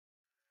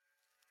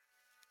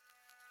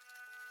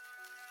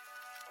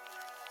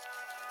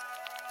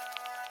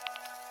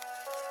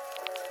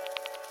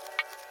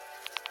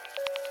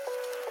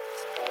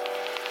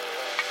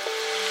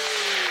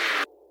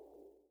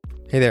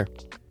Hey there,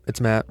 it's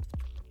Matt.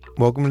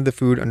 Welcome to the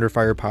Food Under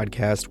Fire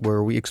podcast,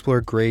 where we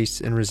explore grace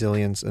and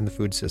resilience in the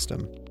food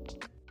system.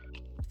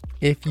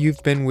 If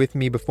you've been with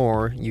me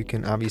before, you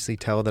can obviously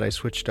tell that I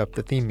switched up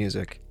the theme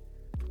music.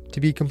 To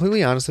be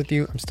completely honest with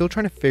you, I'm still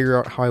trying to figure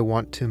out how I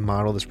want to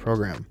model this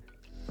program.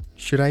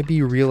 Should I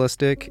be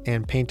realistic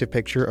and paint a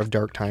picture of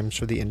dark times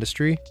for the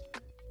industry?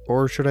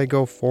 Or should I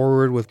go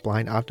forward with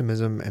blind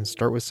optimism and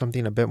start with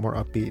something a bit more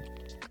upbeat?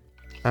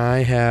 I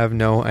have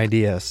no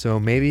idea, so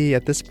maybe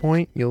at this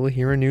point you'll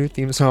hear a new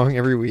theme song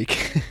every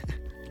week.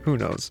 Who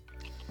knows?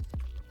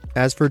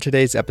 As for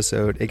today's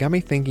episode, it got me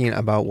thinking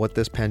about what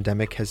this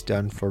pandemic has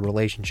done for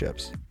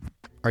relationships.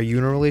 Are you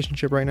in a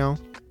relationship right now?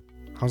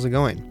 How's it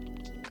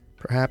going?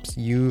 Perhaps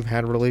you've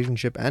had a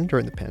relationship end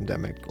during the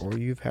pandemic, or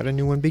you've had a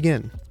new one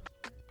begin.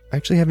 I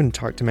actually haven't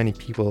talked to many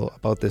people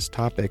about this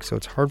topic, so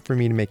it's hard for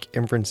me to make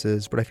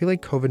inferences, but I feel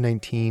like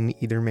COVID-19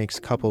 either makes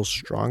couples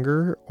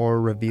stronger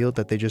or revealed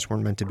that they just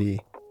weren't meant to be.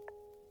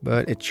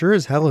 But it sure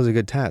as hell is a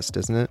good test,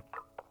 isn't it?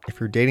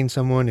 If you're dating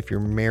someone, if you're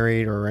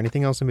married, or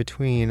anything else in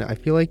between, I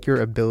feel like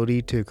your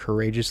ability to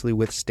courageously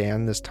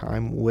withstand this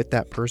time with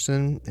that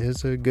person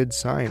is a good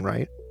sign,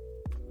 right?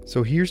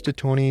 So here's to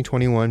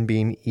 2021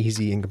 being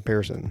easy in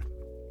comparison.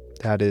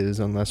 That is,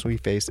 unless we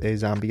face a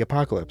zombie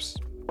apocalypse.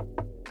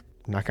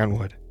 Knock on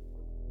wood.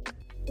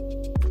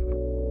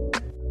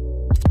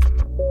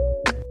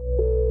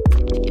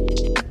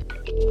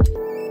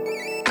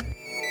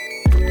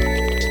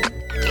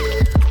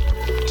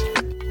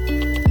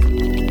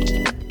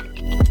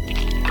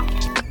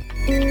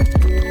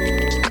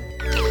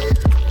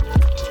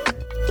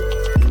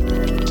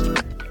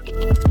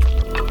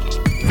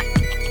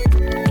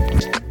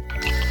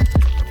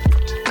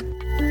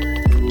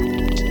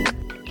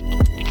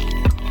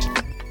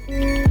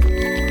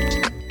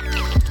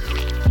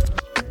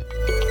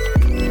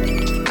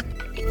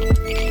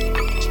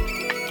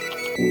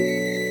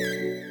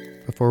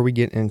 Before we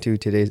get into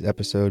today's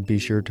episode, be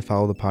sure to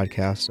follow the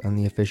podcast on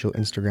the official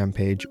Instagram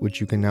page,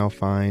 which you can now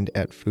find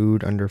at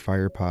Food Under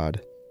Fire Pod.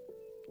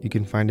 You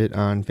can find it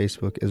on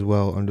Facebook as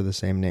well under the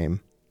same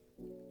name.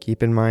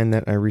 Keep in mind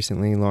that I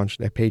recently launched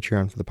a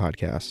Patreon for the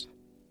podcast.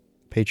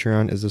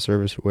 Patreon is a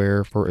service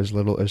where, for as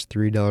little as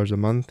 $3 a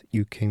month,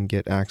 you can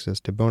get access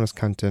to bonus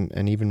content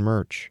and even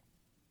merch.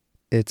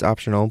 It's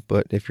optional,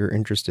 but if you're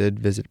interested,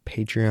 visit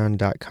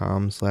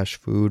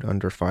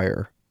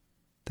patreon.com/foodunderfire.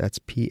 That's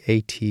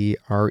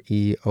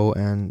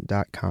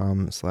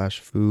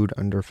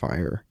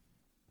patreon.com/foodunderfire.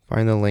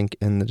 Find the link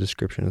in the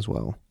description as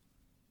well.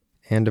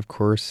 And of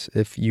course,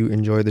 if you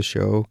enjoy the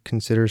show,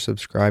 consider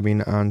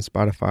subscribing on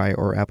Spotify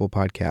or Apple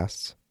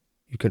Podcasts.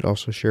 You could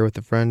also share with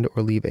a friend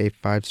or leave a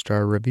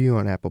 5-star review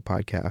on Apple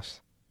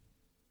Podcasts.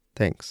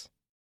 Thanks.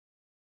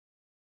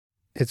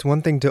 It's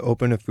one thing to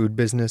open a food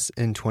business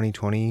in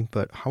 2020,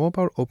 but how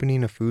about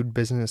opening a food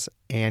business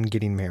and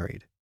getting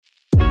married?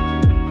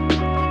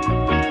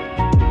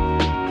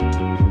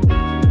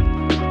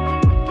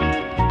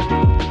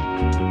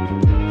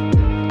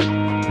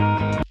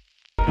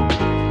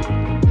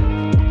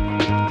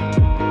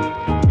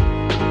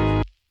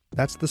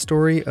 That's the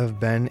story of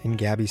Ben and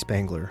Gabby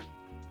Spangler.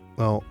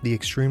 Well, the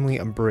extremely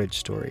abridged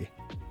story.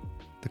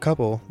 The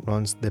couple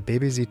runs the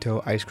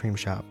Bebezito ice cream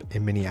shop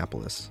in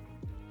Minneapolis.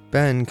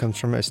 Ben comes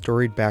from a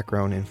storied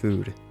background in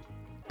food.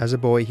 As a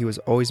boy, he was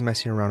always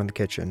messing around in the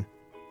kitchen.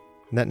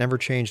 And that never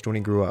changed when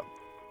he grew up.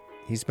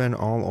 He's been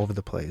all over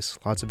the place,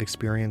 lots of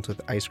experience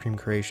with ice cream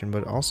creation,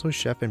 but also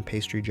chef and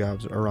pastry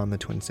jobs around the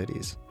Twin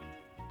Cities.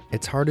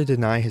 It's hard to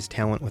deny his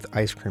talent with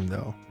ice cream,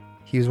 though.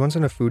 He was once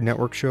on a Food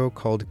Network show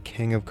called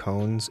King of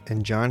Cones,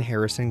 and John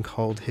Harrison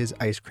called his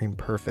ice cream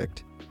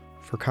perfect.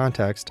 For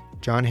context,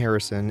 John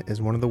Harrison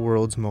is one of the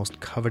world's most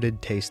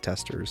coveted taste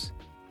testers.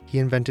 He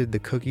invented the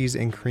cookies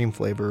and cream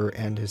flavor,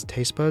 and his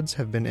taste buds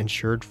have been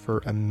insured for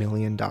 $1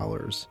 million.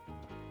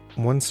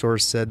 One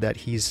source said that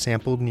he's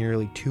sampled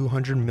nearly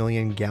 200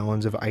 million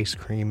gallons of ice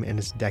cream in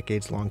his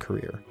decades-long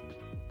career.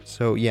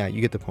 So yeah,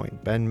 you get the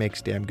point. Ben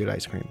makes damn good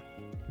ice cream.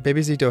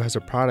 Bebezito has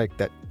a product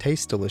that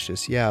tastes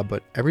delicious, yeah,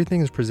 but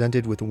everything is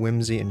presented with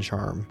whimsy and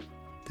charm.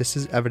 This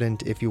is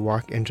evident if you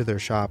walk into their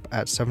shop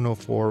at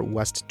 704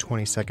 West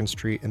 22nd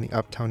Street in the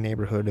Uptown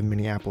neighborhood of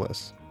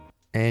Minneapolis.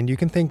 And you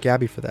can thank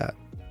Gabby for that.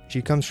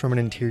 She comes from an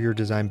interior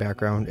design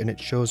background, and it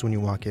shows when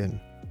you walk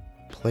in.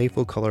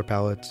 Playful color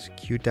palettes,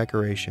 cute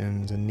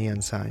decorations, and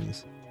neon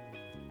signs.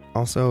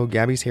 Also,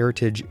 Gabby's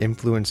heritage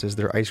influences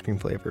their ice cream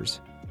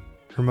flavors.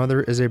 Her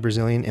mother is a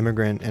Brazilian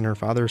immigrant, and her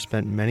father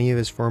spent many of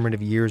his formative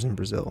years in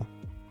Brazil.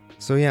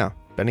 So yeah,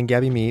 Ben and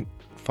Gabby meet,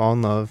 fall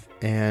in love,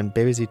 and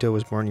Bebezito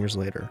was born years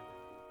later.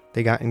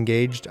 They got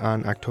engaged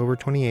on October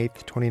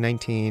 28th,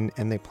 2019,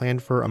 and they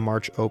planned for a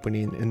March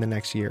opening in the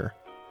next year.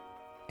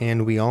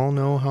 And we all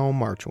know how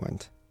March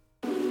went.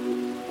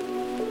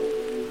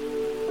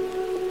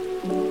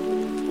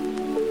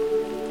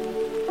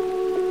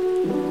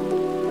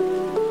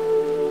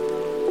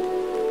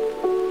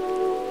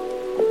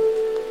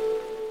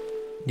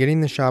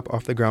 Getting the shop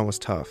off the ground was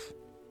tough.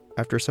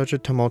 After such a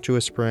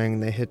tumultuous spring,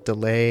 they hit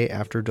delay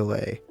after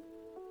delay.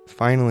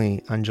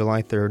 Finally, on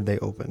July 3rd, they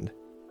opened.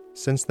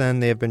 Since then,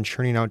 they have been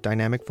churning out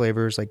dynamic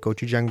flavors like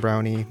gochujang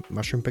brownie,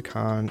 mushroom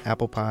pecan,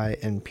 apple pie,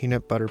 and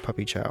peanut butter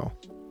puppy chow.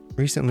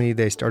 Recently,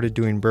 they started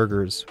doing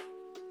burgers.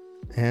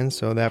 And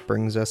so that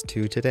brings us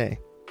to today.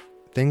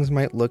 Things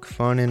might look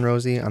fun and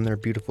rosy on their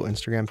beautiful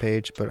Instagram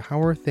page, but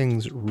how are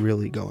things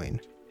really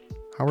going?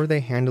 How are they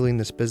handling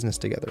this business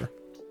together?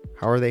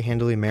 How are they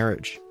handling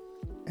marriage?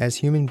 As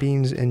human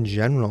beings in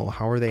general,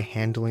 how are they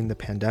handling the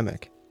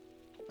pandemic?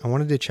 I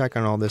wanted to check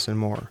on all this and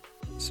more,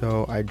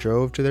 so I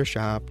drove to their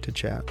shop to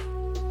chat.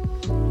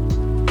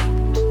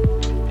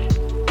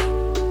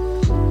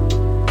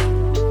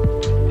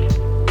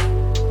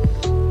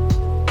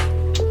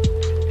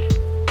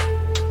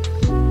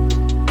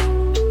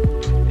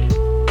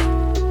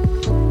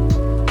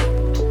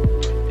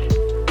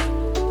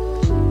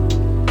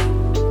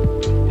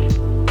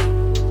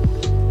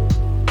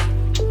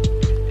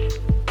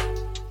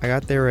 I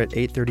got there at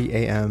 8:30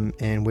 a.m.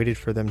 and waited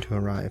for them to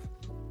arrive.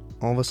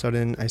 All of a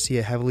sudden, I see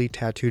a heavily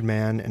tattooed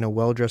man and a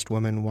well-dressed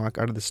woman walk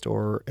out of the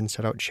store and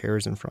set out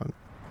chairs in front.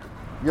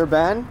 You're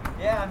Ben?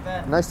 Yeah, I'm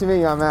Ben. Nice to meet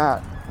you, I'm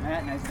Matt.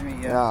 Matt, nice to meet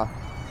you. Yeah.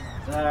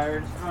 So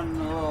we're just running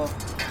a little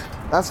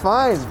That's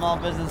fine. small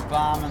business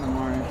bomb in the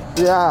morning.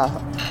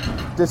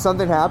 Yeah. Did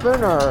something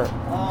happen, or?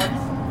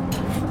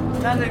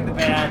 It's nothing too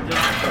bad,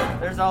 just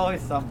there's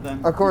always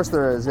something. Of course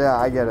there is, yeah,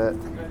 I get it.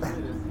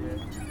 Especially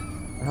this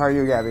year. How are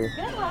you, Gabby?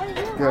 Good, how are you?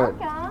 Good.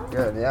 Welcome.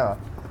 Good, yeah.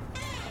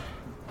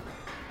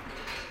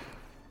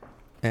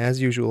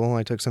 As usual,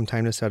 I took some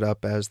time to set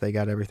up as they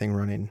got everything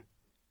running.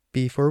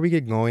 Before we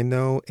get going,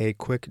 though, a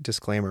quick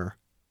disclaimer.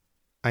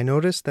 I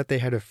noticed that they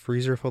had a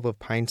freezer full of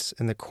pints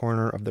in the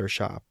corner of their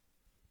shop.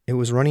 It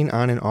was running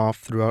on and off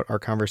throughout our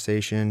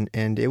conversation,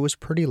 and it was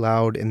pretty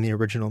loud in the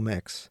original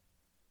mix.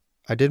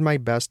 I did my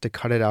best to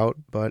cut it out,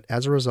 but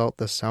as a result,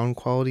 the sound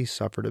quality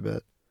suffered a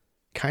bit.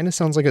 Kinda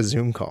sounds like a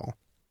Zoom call.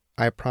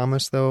 I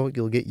promise, though,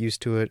 you'll get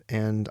used to it,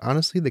 and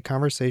honestly, the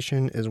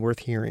conversation is worth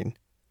hearing.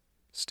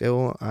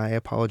 Still, I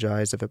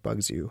apologize if it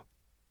bugs you.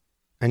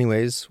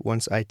 Anyways,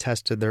 once I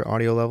tested their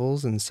audio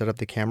levels and set up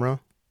the camera,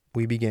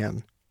 we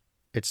began.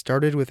 It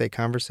started with a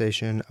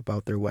conversation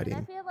about their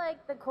wedding. I feel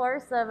like the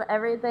course of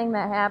everything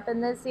that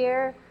happened this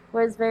year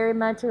was very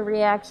much a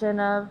reaction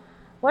of,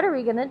 what are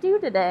we going to do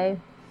today?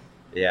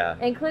 Yeah.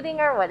 Including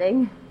our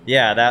wedding.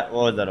 Yeah, what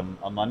was that,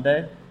 a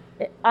Monday?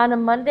 On a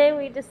Monday,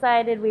 we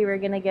decided we were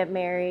going to get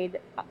married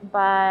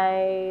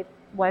by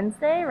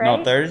Wednesday, right?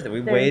 No, Thursday. We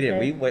Thursday.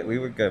 waited. We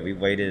were good. We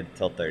waited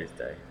till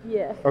Thursday.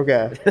 Yeah.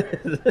 Okay.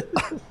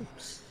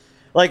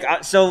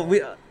 So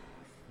we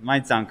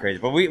might sound crazy,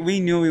 but we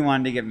knew we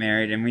wanted to get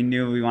married, and we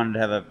knew we wanted to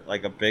have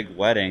a big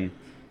wedding,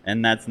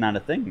 and that's not a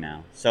thing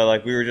now. So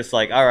we were just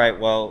like, all right,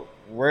 well,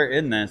 we're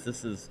in this.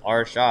 This is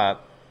our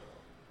shop,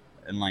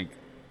 and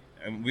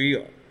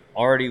we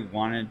already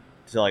wanted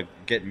to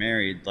get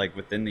married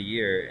within the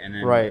year, and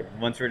then Right.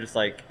 once we're just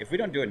if we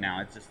don't do it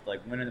now, it's just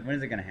when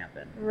is it gonna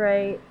happen?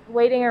 Right.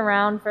 Waiting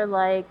around for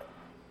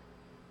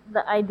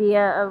the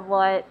idea of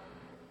what,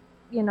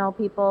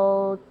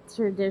 people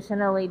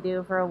traditionally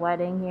do for a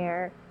wedding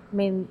here. I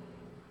mean,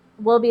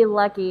 we'll be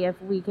lucky if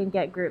we can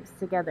get groups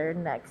together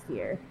next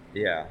year.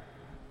 Yeah.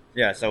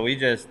 So we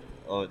just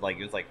it was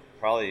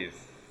probably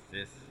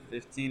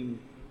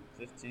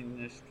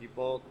 15-ish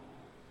people.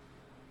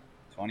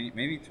 20,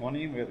 maybe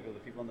 20 with the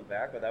people in the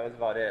back, but that was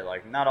about it.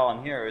 Not all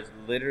in here. It was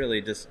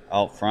literally just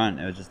out front.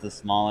 It was just the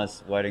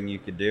smallest wedding you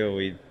could do.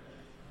 We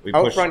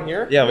Out pushed, front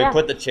here? Yeah, we Yeah.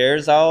 put the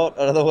chairs out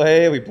of the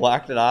way. We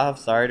blocked it off.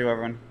 Sorry to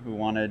everyone who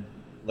wanted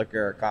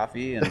liquor or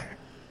coffee. And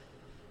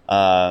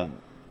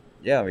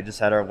yeah, we just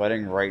had our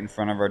wedding right in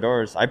front of our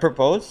doors. I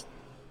proposed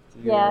to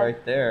you Yeah.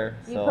 right there.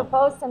 You So.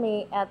 proposed to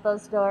me at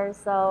those doors,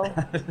 so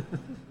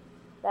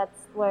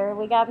that's where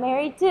we got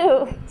married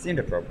too. Seemed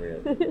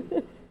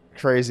appropriate.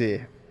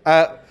 Crazy.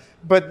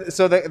 But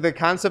so the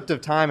concept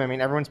of time, I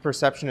mean, everyone's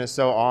perception is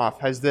so off.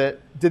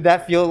 Did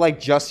that feel like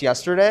just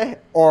yesterday,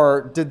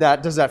 or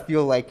does that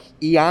feel like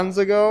eons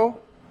ago?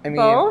 I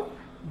mean,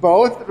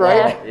 both,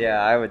 right? Yeah,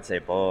 I would say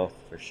both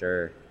for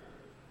sure.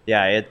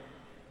 I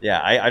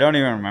don't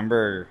even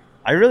remember.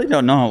 I really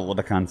don't know what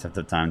the concept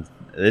of time.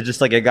 It's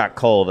just it got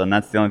cold, and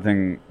that's the only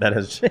thing that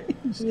has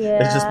changed.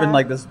 Yeah. It's just been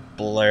this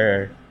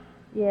blur.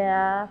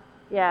 Yeah.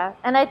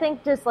 And I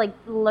think just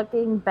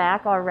looking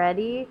back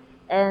already,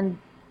 and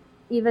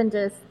even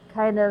just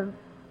kind of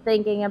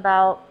thinking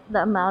about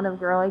the amount of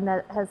growing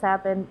that has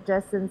happened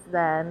just since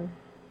then,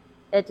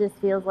 it just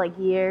feels like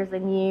years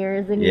and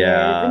years and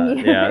years and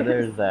years. Yeah,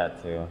 there's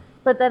that too.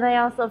 But then I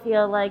also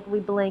feel like we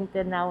blinked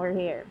and now we're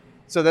here.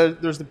 So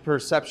there's the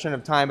perception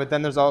of time, but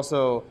then there's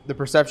also the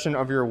perception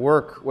of your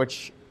work,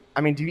 which, I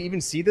mean, do you even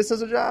see this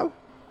as a job?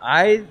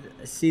 I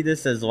see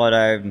this as what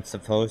I'm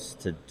supposed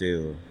to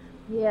do.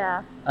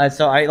 Yeah.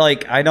 So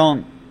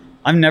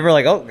I'm never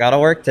oh, gotta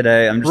work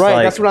today. I'm just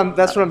right.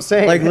 That's what I'm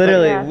saying.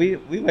 Literally, Yeah. we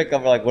wake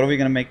up, we're what are we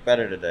gonna make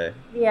better today?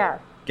 Yeah.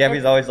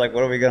 Gabby's always what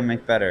are we gonna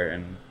make better?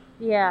 And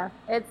Yeah.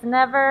 It's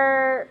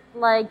never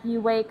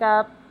you wake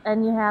up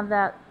and you have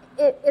that.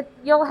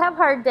 You'll have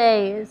hard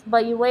days,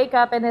 but you wake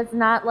up and it's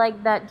not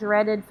that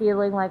dreaded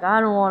feeling I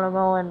don't want to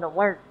go into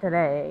work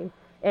today.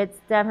 It's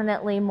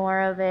definitely more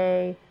of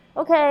a,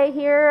 okay,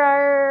 here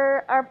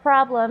are our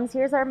problems.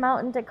 Here's our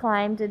mountain to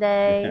climb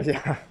today.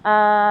 Yeah.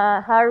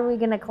 How are we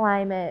going to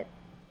climb it?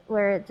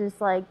 Where it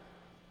just like,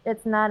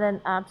 it's not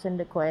an option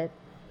to quit.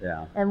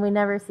 Yeah. And we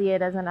never see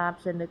it as an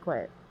option to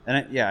quit.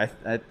 And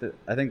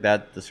I think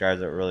that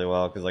describes it really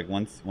well, because like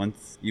once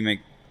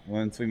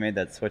we made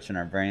that switch in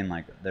our brain,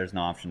 like there's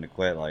no option to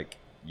quit. Like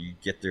you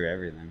get through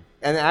everything.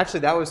 And actually,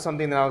 that was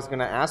something that I was going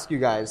to ask you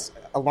guys.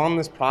 Along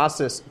this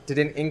process, did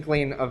an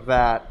inkling of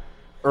that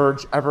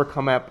urge ever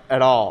come up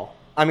at all?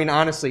 I mean,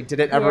 honestly, did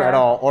it ever at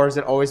all? Or has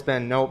it always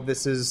been, nope,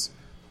 this is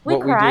what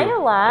we do? We cry a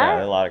lot.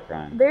 Yeah, a lot of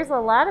crying. There's a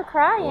lot of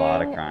crying. A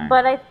lot of crying.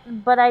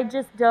 But I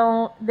just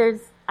don't,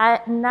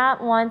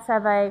 not once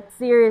have I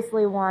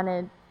seriously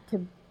wanted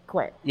to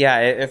quit. Yeah,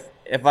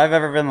 if I've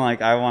ever been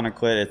like, I want to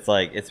quit,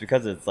 it's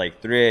because it's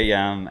like 3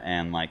 a.m.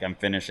 and like I'm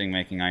finishing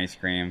making ice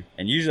cream,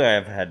 and usually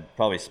I've had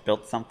probably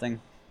spilt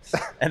something,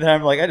 and then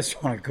I'm like, I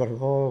just want to go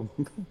home.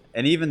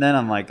 And even then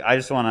I'm like, I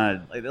just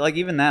want to like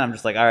even then I'm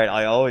just like, all right,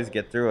 I always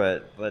get through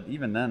it, but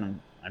even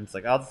then I'm just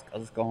like, I'll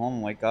just go home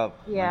and wake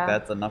up. Yeah, like,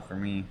 that's enough for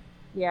me.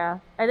 Yeah,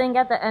 I think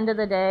at the end of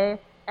the day,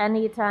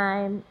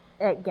 anytime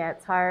it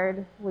gets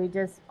hard, we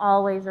just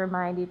always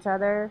remind each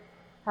other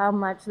how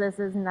much this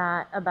is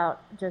not about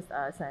just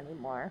us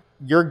anymore.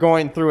 You're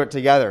going through it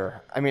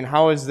together. I mean,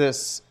 how has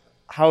this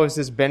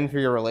been for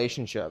your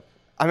relationship?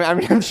 I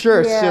mean, I'm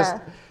sure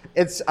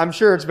I'm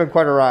sure it's been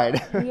quite a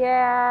ride.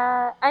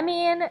 Yeah, I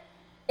mean,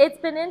 it's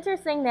been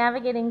interesting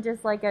navigating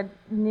just like a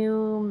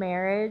new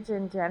marriage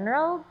in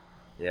general.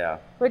 Yeah.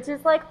 Which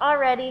is like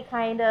already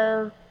kind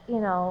of,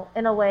 in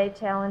a way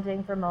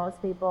challenging for most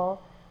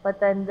people. But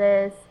then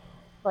this,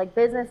 like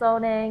business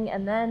owning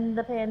and then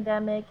the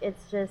pandemic,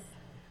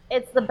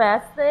 it's the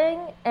best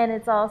thing, and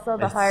it's also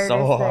the hardest thing.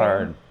 It's so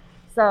hard.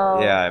 So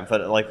yeah,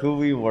 but like who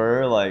we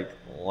were like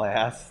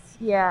last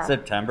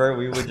September,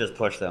 we would just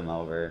push them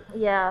over.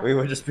 Yeah. We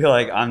would just be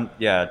like,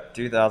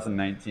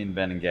 2019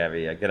 Ben and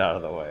Gabby, get out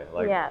of the way.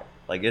 Like,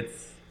 like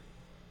it's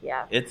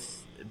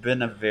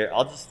been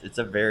it's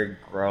a very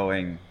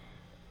growing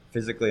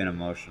physically and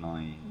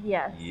emotionally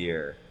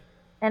year.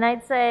 And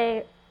I'd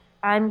say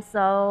I'm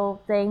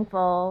so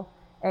thankful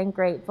and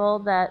grateful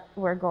that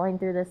we're going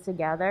through this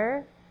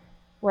together,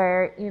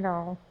 where,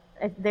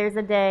 if there's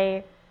a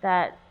day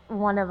that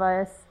one of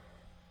us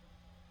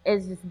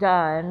is just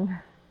done,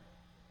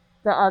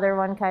 the other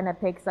one kind of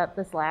picks up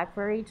the slack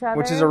for each other.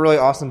 Which is a really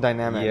awesome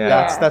dynamic.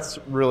 Yeah. That's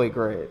really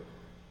great.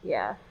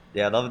 Yeah.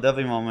 Yeah, there'll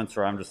definitely be moments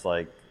where I'm just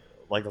like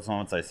those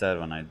moments I said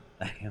when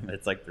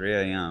it's like 3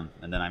 a.m.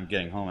 and then I'm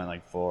getting home at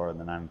like 4, and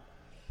then I'm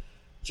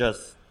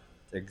just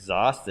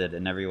exhausted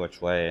in every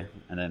which way,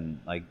 and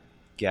then like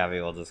Gabby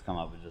will just come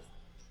up and just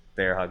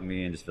bear hug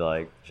me and just be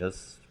like,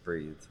 just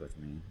breathe with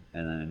me,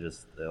 and then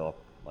they'll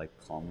like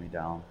calm me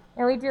down.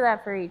 And we do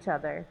that for each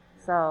other.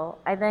 So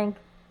I think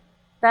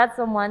that's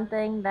the one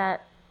thing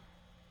that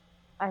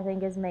I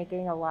think is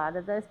making a lot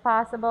of this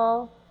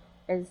possible,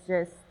 is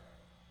just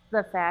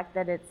the fact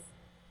that it's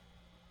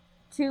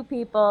two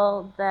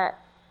people that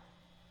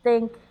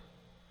think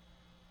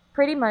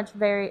pretty much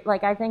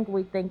I think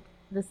we think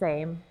the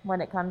same when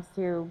it comes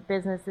to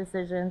business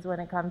decisions, when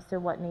it comes to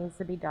what needs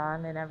to be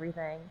done and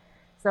everything.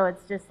 So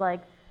it's just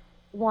like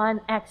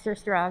one extra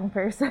strong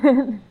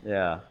person.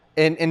 Yeah.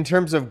 In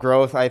terms of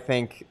growth, I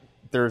think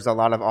there's a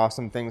lot of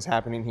awesome things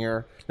happening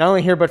here. Not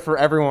only here, but for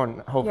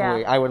everyone,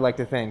 hopefully, I would like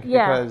to think.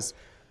 Yeah. Because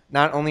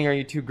not only are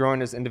you two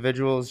growing as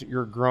individuals,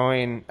 you're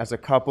growing as a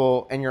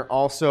couple, and you're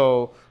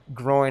also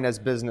growing as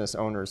business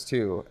owners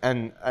too.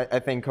 And I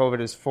think COVID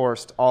has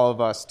forced all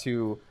of us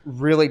to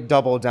really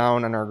double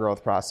down on our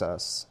growth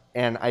process.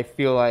 And I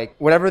feel like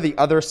whatever the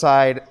other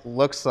side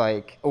looks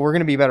like, we're going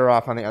to be better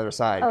off on the other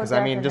side. Because,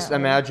 I mean, just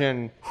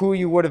imagine who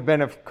you would have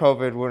been if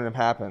COVID wouldn't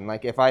have happened.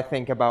 Like, if I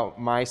think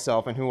about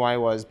myself and who I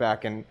was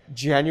back in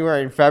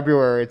January and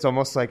February, it's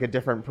almost like a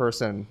different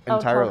person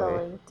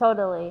entirely.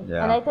 Totally.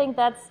 Yeah. And I think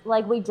that's,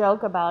 like, we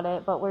joke about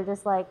it, but we're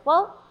just like,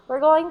 well, we're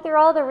going through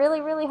all the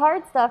really, really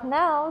hard stuff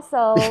now.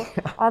 So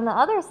on the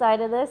other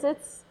side of this,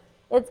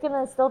 it's going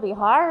to still be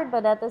hard,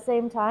 but at the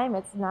same time,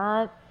 it's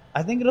not.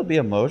 I think it'll be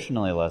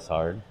emotionally less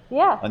hard.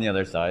 Yeah. On the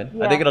other side.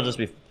 Yeah. I think it'll just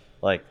be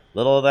like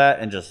little of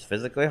that and just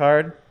physically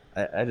hard.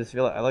 I just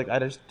feel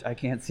I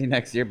can't see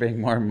next year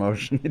being more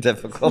emotionally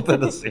difficult than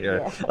this year.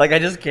 Yeah. Like I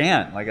just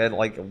can't. I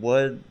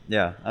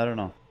don't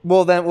know.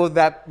 Well, then, with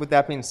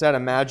that being said,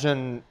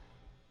 imagine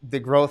the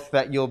growth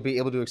that you'll be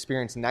able to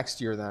experience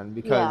next year then,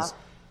 because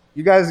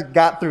you guys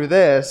got through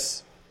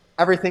this.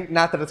 Everything,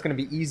 not that it's going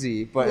to be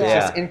easy, but it's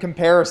just in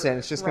comparison,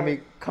 it's just going to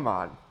be, come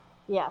on.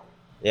 Yeah.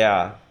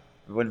 Yeah.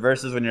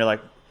 Versus when you're like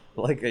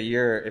a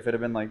year, if it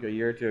had been like a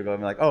year or two ago, I'd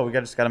be like, oh, we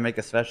just got to make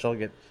a special,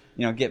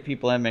 get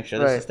people in, make sure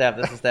this is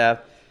staff.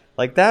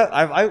 Like that,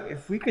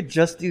 if we could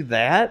just do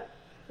that,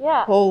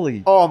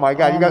 holy. Oh my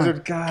God, you guys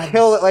would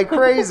kill it like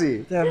crazy.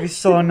 That'd be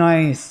so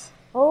nice.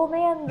 Oh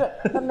man,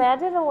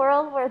 imagine a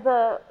world where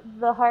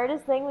the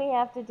hardest thing we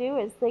have to do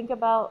is think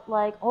about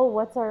like, oh,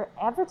 what's our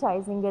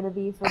advertising going to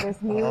be for this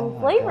new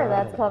flavor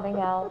that's coming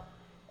out?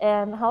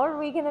 And how are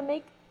we going to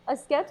make a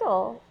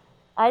schedule?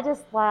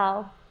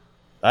 Wow.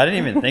 I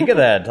didn't even think of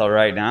that until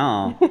right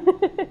now.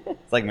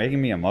 It's like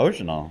making me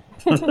emotional.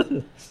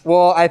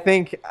 Well, I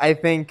think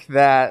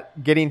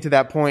that getting to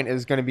that point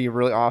is going to be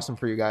really awesome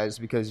for you guys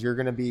because you're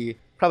going to be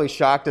probably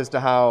shocked as to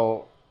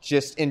how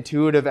just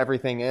intuitive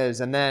everything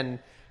is. And then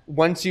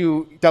once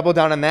you double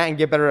down on that and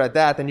get better at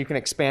that, then you can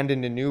expand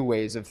into new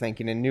ways of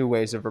thinking and new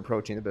ways of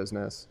approaching the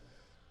business.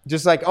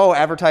 Just like, oh,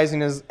 advertising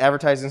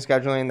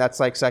scheduling,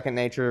 that's like second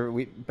nature.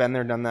 We've been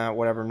there, done that,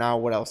 whatever. Now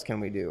what else can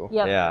we do?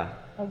 Yep. Yeah.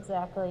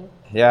 Exactly.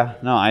 Yeah.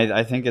 No,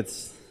 I think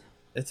it's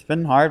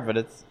been hard, but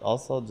it's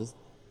also just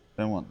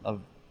been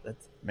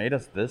it's made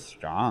us this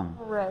strong.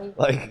 Right.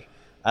 Like,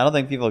 I don't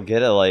think people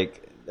get it.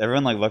 Like,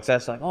 everyone like looks at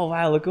us like, oh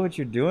wow, look at what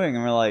you're doing,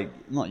 and we're like,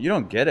 no, you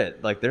don't get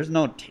it. Like, there's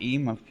no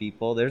team of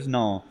people. There's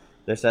big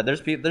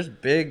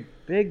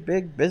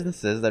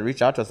businesses that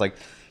reach out to us like,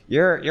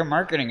 your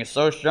marketing is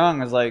so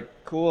strong. It's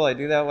like, cool, I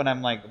do that when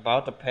I'm like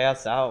about to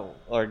pass out,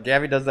 or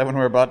Gabby does that when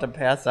we're about to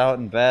pass out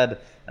in bed,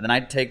 and then I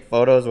take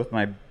photos with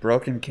my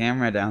broken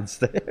camera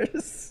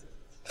downstairs.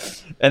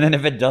 And then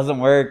if it doesn't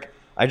work,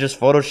 I just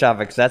Photoshop it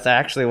because that's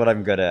actually what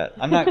I'm good at.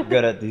 I'm not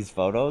good at these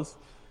photos.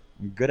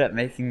 I'm good at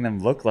making them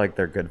look like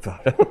they're good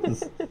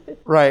photos.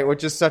 Right,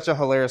 which is such a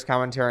hilarious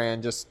commentary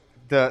on just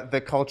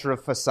the culture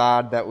of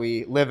facade that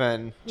we live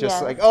in. Just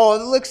Yes. like, oh,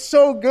 it looks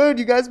so good.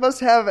 You guys must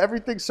have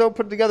everything so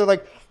put together.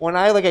 Like, when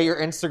I look at your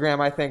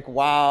Instagram, I think,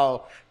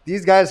 wow,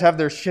 these guys have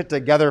their shit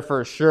together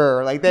for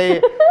sure. Like,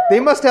 they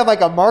must have like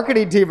a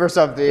marketing team or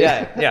something.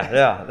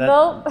 Yeah.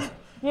 Nope.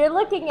 You're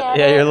looking at it.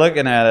 Yeah, you're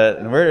looking at it,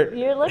 and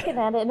You're looking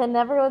at it, and then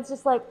everyone's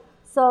just like,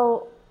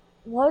 so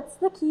what's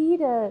the key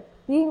to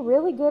being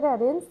really good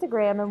at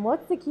Instagram? And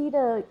what's the key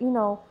to,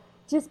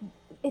 just,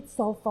 it's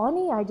so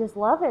funny. I just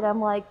love it. I'm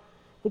like,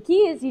 the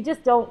key is you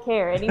just don't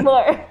care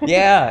anymore.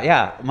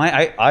 Yeah.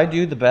 I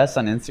do the best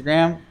on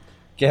Instagram.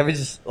 Gabby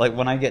just like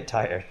when I get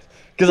tired,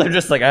 because I'm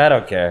just like, I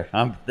don't care.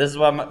 This is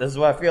what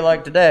I feel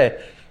like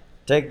today.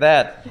 Take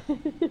that,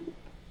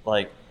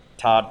 like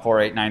Todd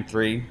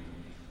 4893.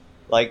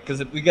 Like,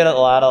 because we get a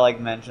lot of like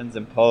mentions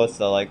and posts.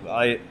 So like,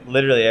 I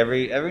literally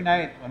every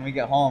night when we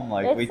get home,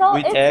 like we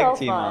tag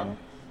team them,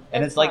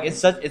 and it's like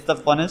it's the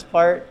funnest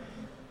part,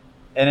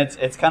 and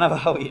it's kind of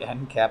how we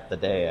end cap the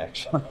day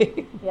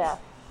actually. Yeah.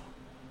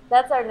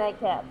 That's our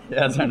nightcap.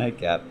 Yeah, that's our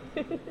nightcap.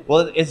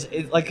 Well, it's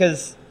like,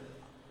 because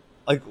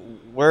like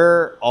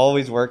we're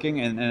always working,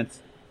 and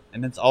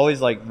it's always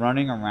like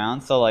running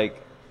around. So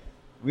like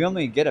we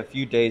only get a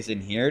few days in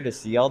here to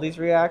see all these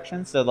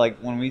reactions. So like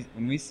when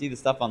we see the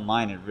stuff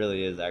online, it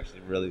really is actually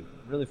really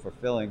really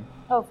fulfilling.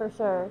 Oh, for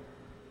sure.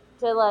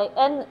 To like,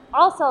 and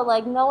also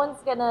like no one's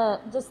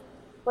gonna, just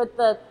with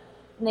the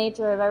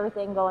nature of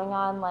everything going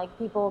on, like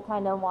people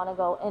kind of want to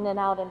go in and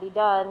out and be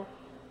done,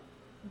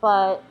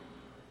 but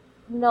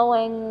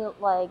knowing,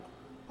 like,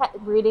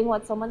 reading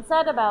what someone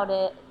said about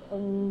it,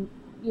 and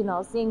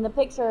seeing the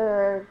picture,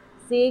 or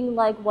seeing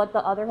like what the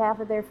other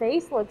half of their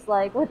face looks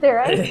like with their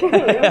ice cream.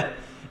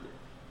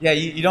 Yeah,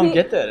 you don't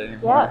get that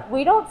anymore. Yeah,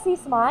 we don't see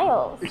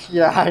smiles.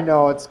 Yeah, I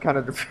know, it's kind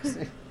of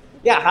depressing.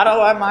 Yeah,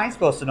 how am I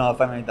supposed to know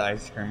if I made the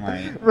ice cream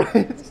right?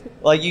 Right.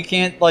 Like, you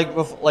can't, like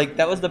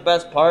that was the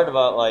best part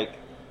about like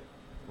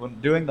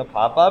when doing the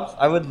pop-ups.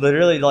 I would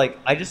literally like,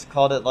 I just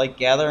called it like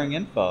gathering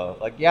info.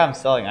 Like, yeah, I'm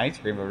selling ice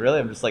cream, but really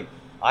I'm just like,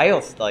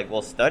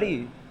 you'll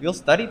study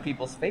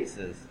people's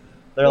faces.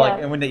 They're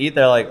like, and when they eat,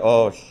 they're like,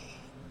 oh,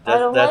 I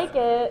don't like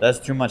it. That's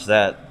too much.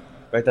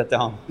 Write that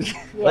down.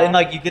 Yeah. And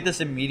like, you get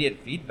this immediate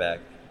feedback.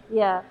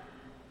 Yeah.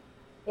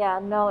 Yeah,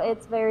 no,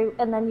 it's very,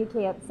 and then you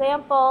can't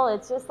sample.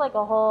 It's just like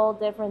a whole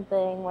different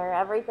thing where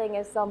everything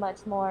is so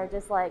much more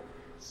just like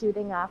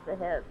shooting off the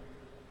hip,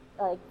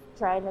 like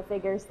trying to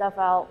figure stuff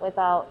out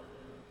without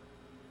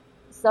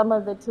some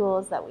of the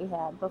tools that we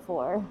had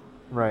before.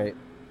 Right.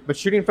 But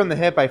shooting from the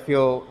hip, I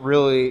feel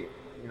really,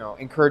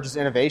 encourages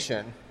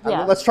innovation. Yeah. I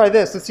mean, let's try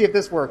this. Let's see if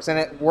this works. And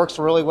it works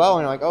really well.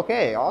 And you're like,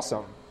 okay,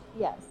 awesome.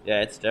 Yes.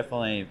 Yeah, it's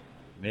definitely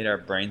made our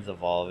brains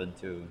evolve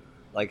into,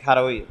 like, how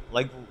do we,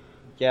 like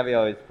Gabby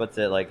always puts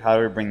it, like, how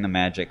do we bring the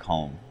magic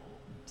home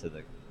to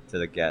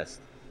the guest?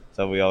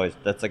 So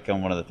that's like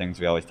one of the things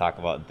we always talk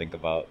about and think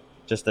about,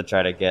 just to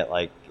try to get,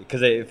 like,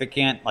 because if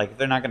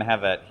they're not going to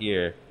have that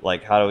here,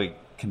 like, how do we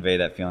convey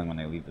that feeling when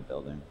they leave the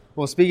building?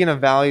 Well, speaking of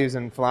values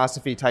and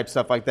philosophy type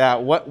stuff like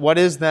that, what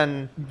is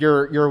then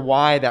your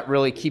why that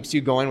really keeps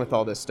you going with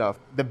all this stuff?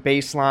 The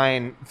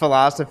baseline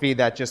philosophy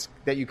that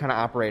you kind of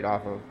operate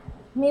off of?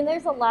 I mean,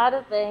 there's a lot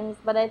of things,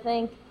 but I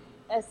think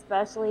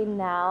especially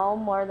now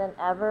more than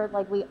ever,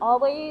 like, we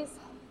always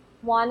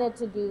wanted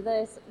to do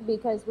this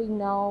because we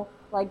know,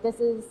 like, this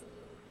is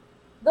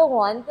the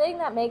one thing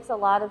that makes a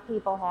lot of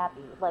people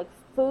happy. Like,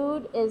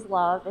 food is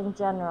love in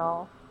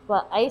general,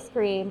 but ice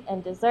cream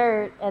and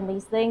dessert and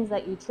these things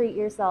that you treat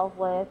yourself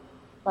with,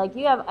 like,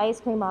 you have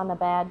ice cream on a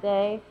bad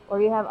day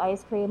or you have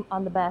ice cream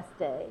on the best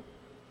day.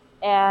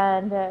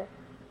 And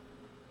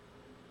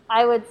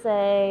I would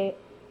say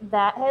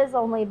that has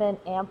only been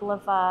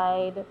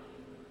amplified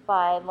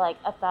by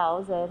like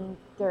 1,000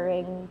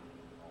 during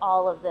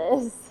all of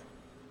this.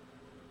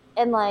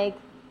 And like,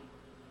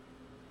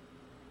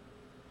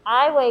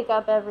 I wake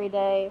up every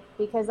day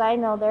because I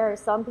know there are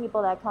some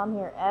people that come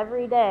here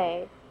every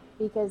day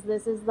because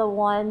this is the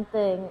one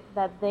thing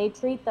that they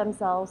treat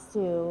themselves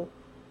to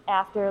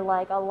after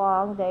like a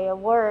long day of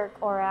work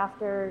or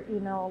after,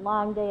 a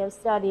long day of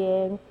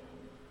studying.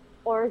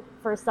 Or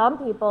for some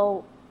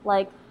people,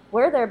 like,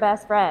 we're their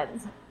best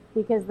friends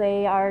because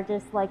they are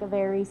just like a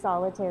very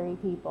solitary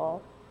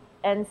people.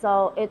 And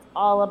so it's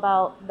all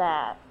about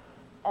that,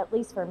 at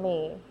least for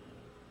me.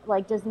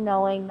 Like, just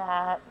knowing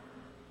that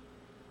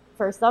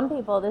for some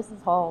people, this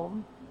is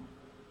home,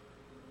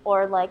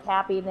 or like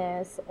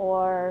happiness,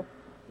 or,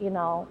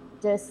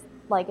 just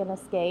like an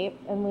escape.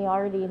 And we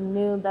already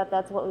knew that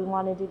that's what we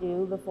wanted to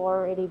do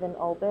before it even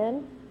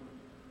opened.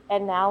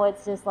 And now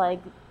it's just like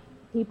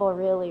people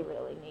really,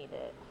 really need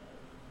it.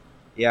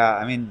 Yeah,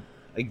 I mean,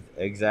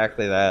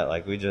 exactly that.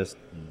 Like, we just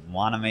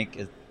want to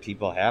make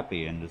people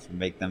happy and just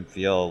make them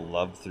feel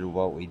loved through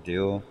what we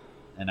do.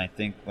 And I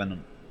think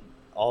when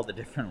all the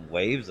different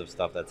waves of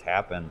stuff that's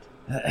happened,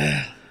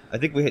 I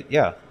think we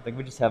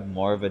just have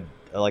more of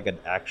like an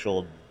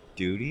actual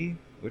duty,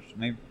 which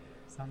may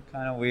sound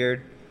kind of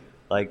weird.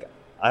 Like,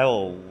 I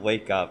will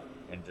wake up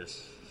and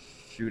just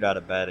shoot out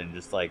of bed and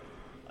just like,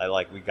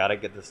 we got to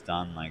get this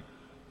done. Like,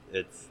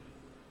 it's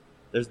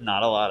there's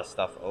not a lot of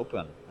stuff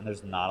open, and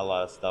there's not a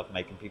lot of stuff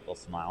making people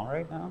smile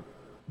right now.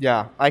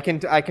 Yeah, I can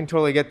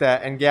totally get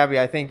that. And Gabby,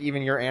 I think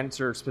even your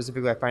answer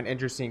specifically I find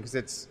interesting because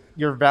it's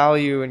your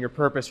value and your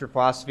purpose, your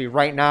philosophy.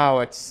 Right now,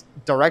 it's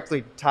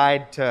directly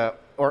tied to,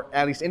 or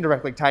at least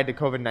indirectly tied to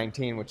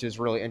COVID-19, which is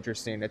really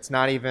interesting. It's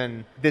not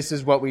even this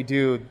is what we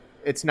do.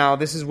 It's now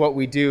this is what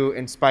we do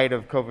in spite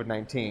of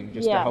COVID-19,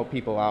 just to help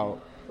people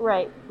out.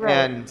 Right.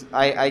 And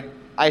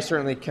I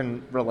certainly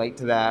can relate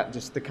to that,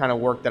 just the kind of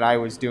work that I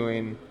was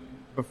doing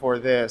before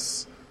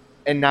this,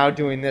 and now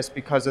doing this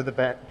because of the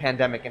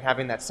pandemic and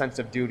having that sense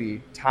of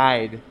duty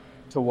tied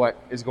to what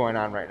is going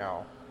on right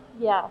now.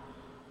 Yeah,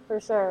 for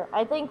sure.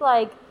 I think,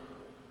 like,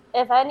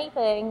 if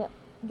anything,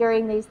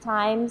 during these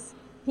times,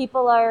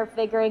 people are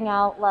figuring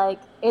out, like,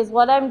 is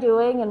what I'm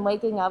doing and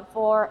waking up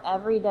for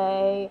every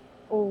day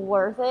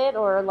worth it,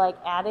 or, like,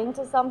 adding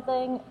to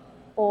something,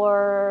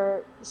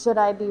 or should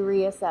I be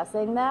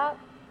reassessing that?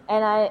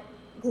 And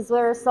because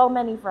there are so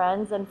many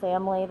friends and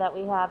family that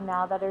we have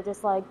now that are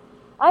just like,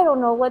 I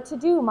don't know what to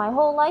do. My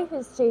whole life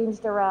has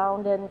changed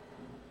around. And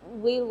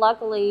we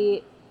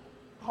luckily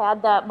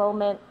had that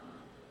moment,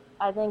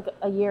 I think,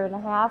 a year and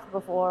a half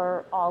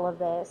before all of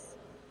this.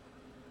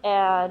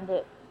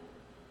 And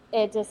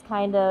it just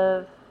kind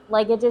of,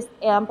 like, it just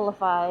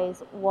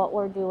amplifies what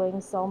we're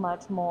doing so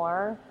much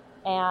more.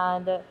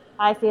 And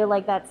I feel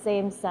like that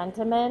same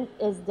sentiment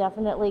is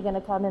definitely going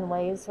to come in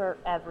waves for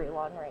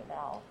everyone right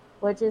now,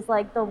 which is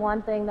like the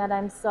one thing that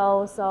I'm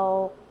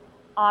so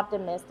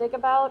optimistic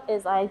about.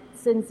 Is I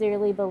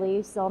sincerely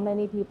believe so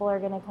many people are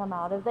going to come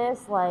out of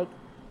this, like,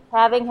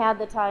 having had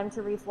the time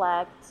to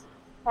reflect,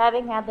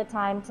 having had the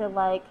time to,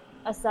 like,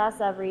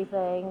 assess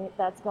everything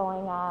that's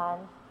going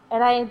on.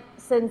 And I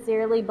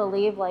sincerely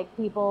believe, like,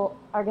 people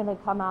are going to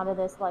come out of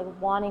this, like,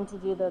 wanting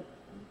to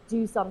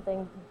do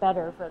something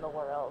better for the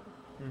world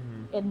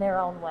in their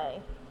own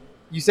way.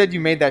 You said you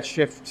made that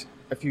shift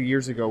a few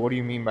years ago. What do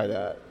you mean by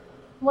that?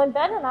 When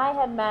Ben and I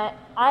had met,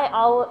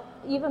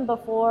 even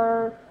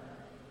before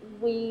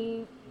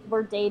we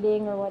were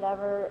dating or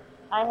whatever,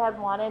 I had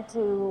wanted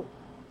to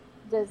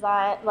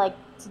design, like,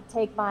 to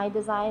take my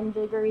design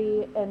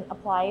degree and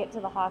apply it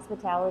to the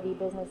hospitality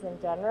business in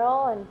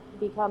general and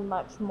become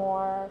much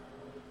more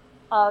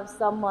of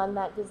someone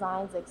that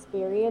designs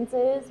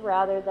experiences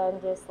rather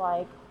than just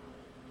like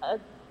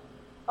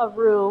a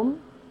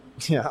room.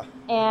 Yeah.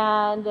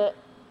 And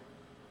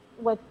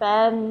with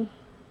Ben,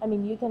 I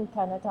mean, you can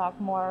kind of talk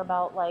more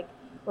about like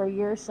where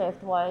your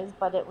shift was,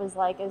 but it was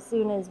like as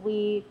soon as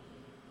we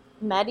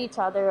met each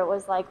other, it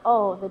was like,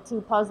 oh, the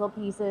two puzzle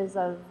pieces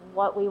of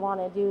what we want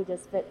to do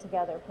just fit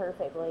together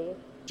perfectly.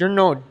 You're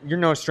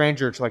no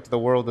stranger to like the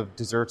world of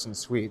desserts and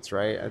sweets,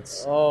 right?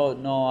 Oh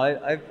no,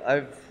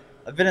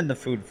 I've been in the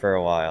food for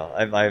a while.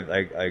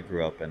 I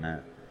grew up in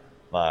it.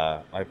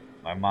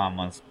 My mom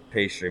was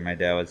pastry, my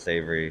dad was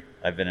savory.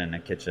 I've been in the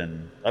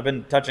kitchen. I've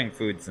been touching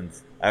food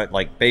since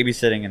like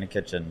babysitting in the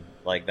kitchen.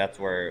 Like that's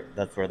where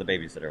the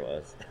babysitter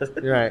was.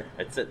 Right.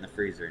 I'd sit in the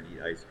freezer and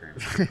eat ice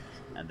cream,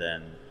 and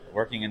then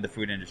working in the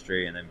food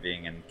industry and then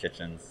being in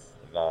kitchens.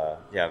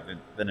 I've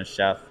been a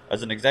chef. I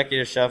was an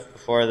executive chef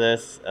before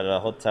this at a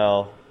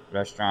hotel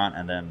restaurant,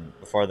 and then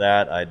before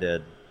that I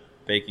did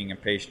baking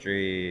and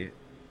pastry.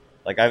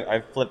 Like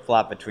I've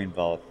flip-flopped between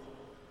both.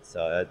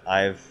 So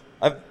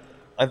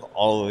I've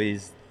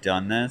always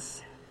done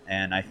this,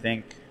 and I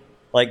think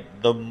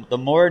like the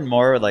more and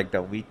more like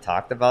that we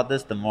talked about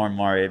this, the more and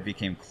more it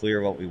became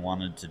clear what we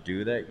wanted to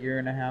do that year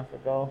and a half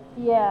ago.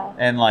 Yeah.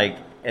 And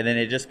then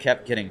it just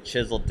kept getting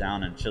chiseled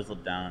down and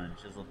chiseled down and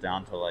chiseled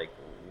down to like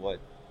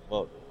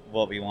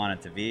what we want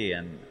it to be,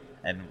 and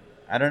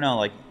I don't know,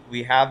 like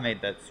we have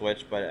made that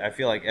switch, but I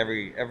feel like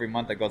every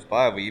month that goes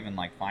by we even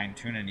like fine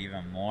tune it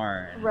even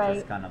more, and right. It's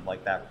just kind of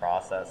like that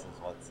process is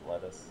what's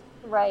led us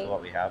right. to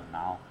what we have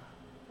now.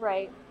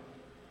 Right.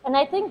 And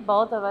I think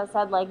both of us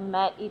had like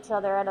met each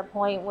other at a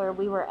point where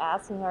we were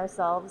asking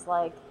ourselves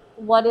like,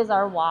 what is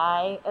our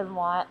why and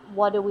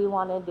what do we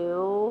want to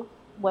do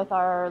with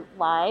our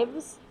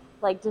lives?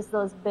 Like just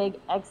those big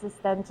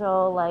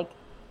existential, like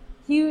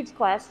huge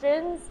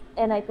questions.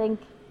 And I think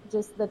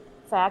just the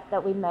fact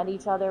that we met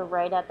each other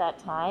right at that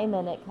time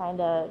and it kind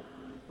of,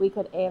 we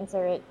could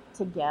answer it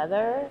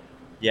together.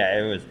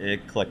 Yeah,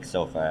 it clicked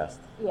so fast.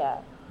 Yeah.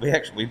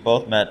 We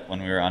both met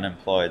when we were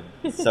unemployed.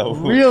 So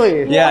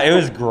Really? Yeah, it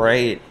was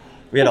great.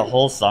 We had a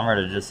whole summer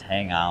to just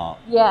hang out.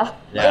 Yeah.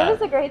 Yeah. It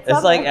was a great summer.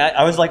 It's like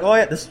I was like, oh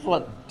yeah, this is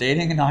what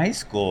dating in high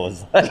school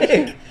is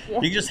like. Yeah.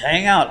 You just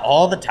hang out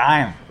all the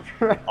time,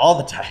 all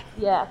the time,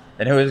 Yeah.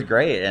 and it was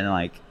great. And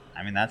like,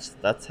 I mean,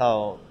 that's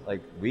how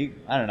like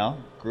I don't know,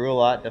 grew a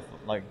lot.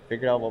 Like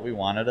figured out what we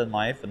wanted in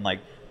life, and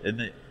like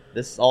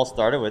this all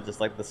started with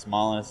just like the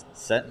smallest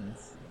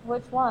sentence.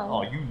 Which one?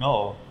 Oh, you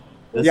know.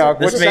 Which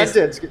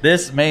sentence?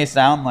 This may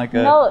sound like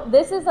a... No,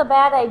 this is a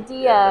bad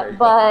idea,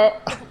 but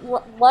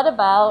what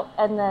about,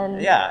 and then...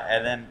 Yeah,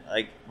 and then,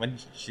 like, when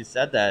she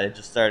said that, it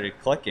just started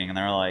clicking, and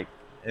we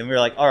were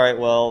like, all right,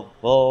 well,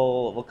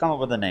 we'll come up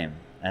with a name,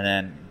 and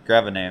then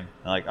grab a name.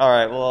 And like, all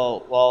right,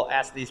 well, we'll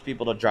ask these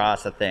people to draw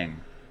us a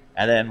thing.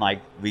 And then,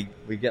 like, we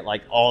get,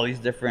 like, all these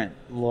different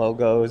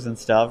logos and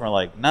stuff, and we're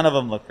like, none of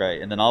them look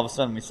right. And then all of a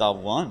sudden, we saw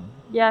one.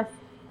 Yes,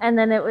 and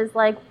then it was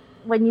like,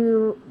 when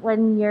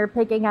you're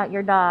picking out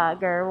your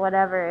dog or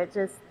whatever, it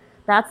just,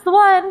 that's the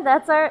one,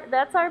 that's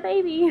our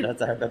baby.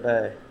 That's our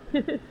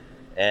baby.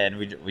 And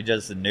we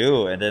just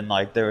knew, and then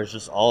like there was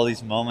just all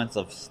these moments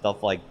of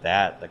stuff like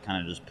that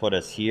kind of just put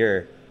us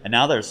here, and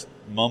now there's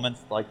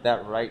moments like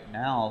that right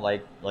now,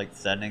 like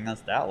sending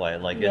us that way.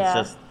 Like Yeah.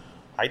 It's just,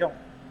 I don't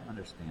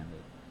understand it.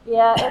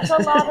 Yeah, it's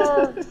a lot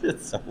of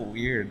It's so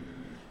weird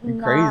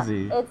and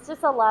crazy. It's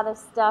just a lot of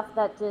stuff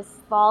that just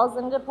falls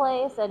into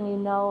place, and you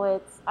know,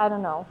 it's, I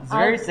don't know. It's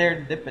very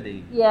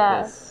serendipity.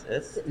 Yeah.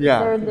 It's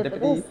Yeah.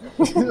 Serendipitous.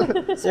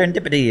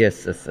 serendipity.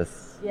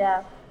 Yes.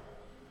 Yeah.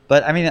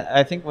 But I mean,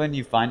 I think when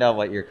you find out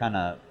what you're kind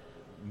of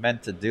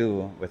meant to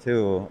do with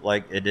who,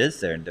 like it is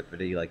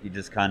serendipity. Like you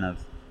just kind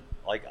of,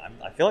 like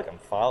I feel like I'm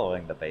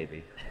following the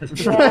baby.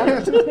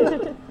 Yeah.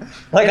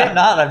 Like I'm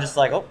not. I'm just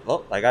like,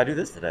 oh, I gotta do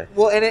this today.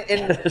 Well,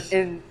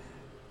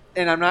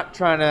 and I'm not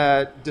trying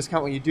to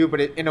discount what you do, but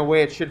in a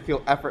way, it should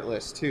feel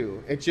effortless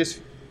too. It's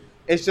just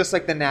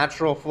like the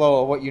natural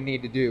flow of what you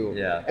need to do.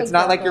 Yeah. It's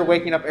not like you're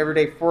waking up every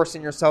day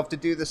forcing yourself to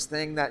do this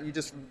thing that you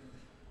just,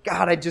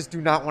 God, I just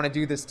do not want to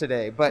do this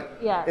today. But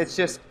Yeah. it's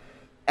just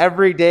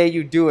every day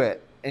you do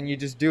it, and you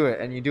just do it,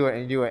 and you do it,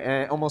 and you do it,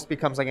 and it almost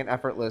becomes like an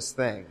effortless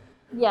thing.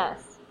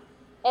 Yes.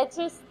 It's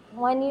just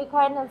when you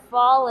kind of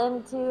fall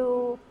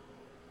into,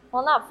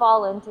 well, not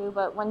fall into,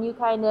 but when you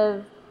end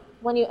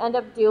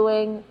up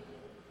doing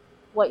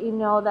what you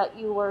know that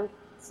you were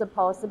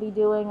supposed to be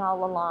doing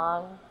all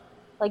along.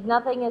 Like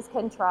nothing is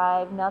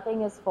contrived,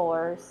 nothing is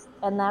forced.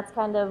 And that's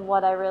kind of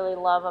what I really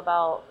love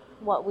about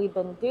what we've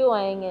been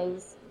doing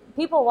is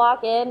people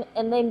walk in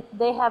and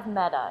they have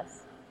met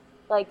us.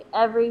 Like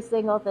every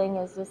single thing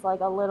is just like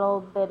a little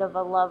bit of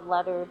a love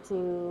letter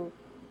to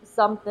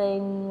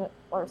something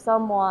or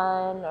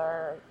someone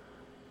or,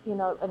 you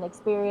know, an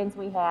experience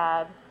we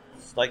had.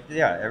 It's like,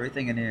 yeah,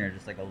 everything in here is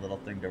just like a little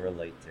thing to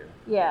relate to.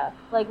 Yeah,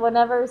 like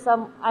whenever if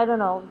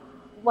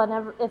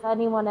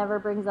anyone ever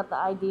brings up the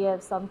idea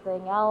of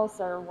something else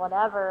or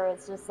whatever,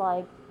 it's just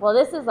like, well,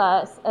 this is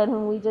us,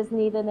 and we just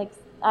need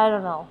I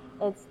don't know.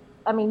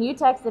 I mean, you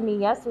texted me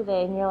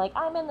yesterday, and you're like,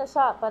 I'm in the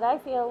shop, but I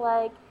feel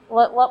like,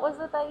 what was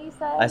it that you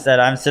said? I said,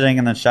 I'm sitting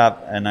in the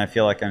shop, and I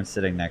feel like I'm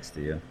sitting next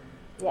to you.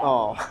 Yeah.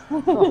 Oh.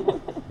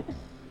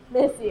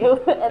 Miss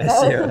you.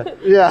 Miss you.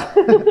 Yeah.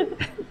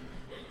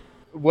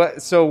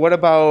 What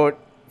about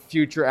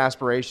future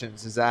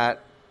aspirations? Is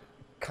that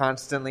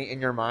constantly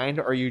in your mind,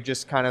 or are you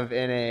just kind of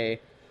in a,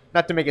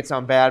 not to make it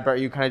sound bad, but are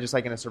you kind of just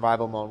like in a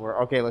survival mode where,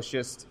 okay, let's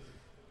just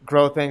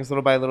grow things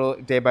little by little,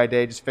 day by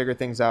day, just figure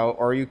things out,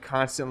 or are you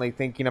constantly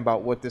thinking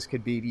about what this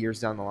could be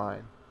years down the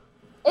line?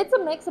 It's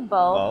a mix of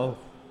both.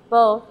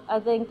 Both. I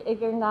think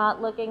if you're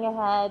not looking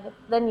ahead,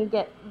 then you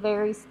get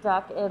very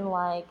stuck in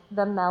like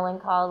the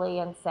melancholy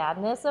and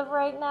sadness of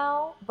right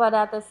now. But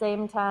at the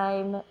same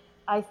time,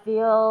 I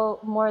feel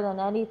more than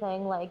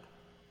anything like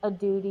a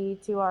duty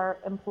to our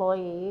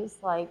employees.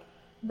 Like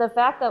the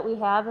fact that we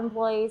have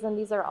employees, and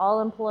these are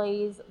all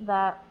employees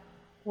that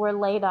were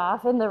laid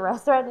off in the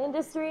restaurant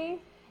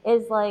industry,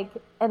 is like,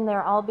 and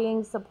they're all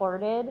being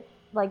supported.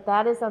 Like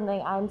that is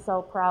something I'm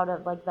so proud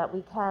of, like that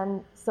we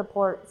can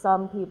support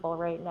some people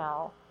right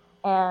now.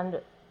 And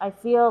I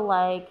feel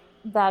like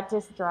that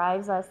just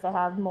drives us to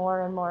have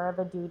more and more of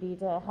a duty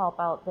to help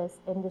out this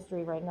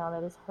industry right now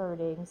that is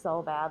hurting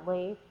so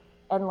badly,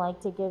 and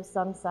like to give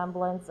some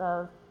semblance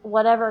of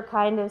whatever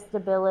kind of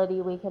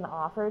stability we can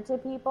offer to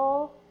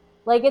people.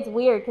 Like it's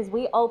weird because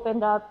we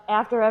opened up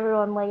after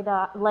everyone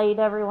laid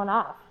everyone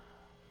off.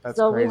 That's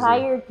so crazy. We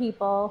hired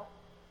people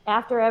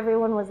after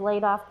everyone was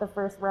laid off the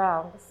first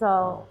round.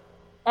 So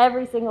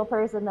every single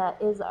person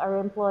that is our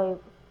employee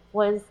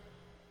was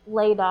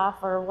laid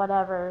off or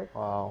whatever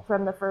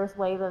from the first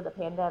wave of the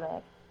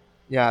pandemic.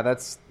 Yeah,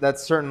 that's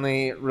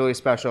certainly really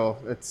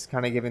special. It's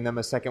kind of giving them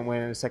a second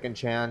win and a second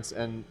chance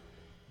and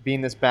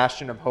being this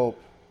bastion of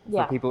hope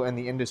for people in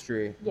the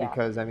industry. Yeah.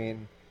 Because, I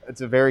mean,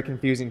 it's a very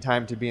confusing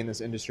time to be in this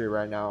industry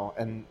right now.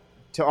 And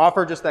to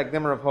offer just that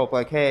glimmer of hope,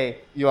 like, hey,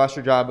 you lost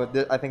your job,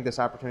 but I think this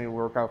opportunity will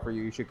work out for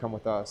you. You should come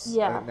with us.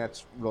 Yeah. I think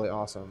that's really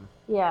awesome.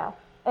 Yeah.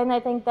 And I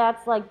think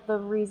that's like the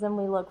reason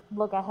we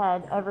look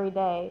ahead every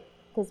day,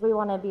 because we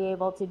want to be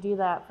able to do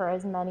that for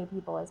as many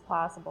people as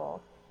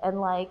possible.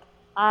 And like,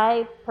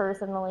 I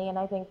personally, and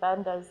I think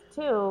Ben does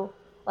too,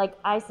 like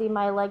I see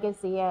my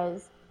legacy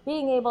as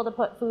being able to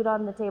put food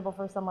on the table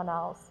for someone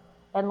else,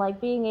 and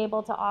like being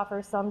able to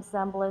offer some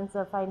semblance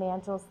of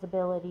financial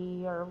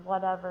stability or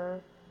whatever,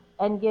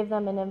 and give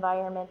them an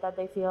environment that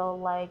they feel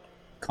like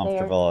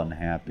comfortable and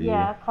happy.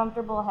 Yeah,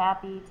 comfortable,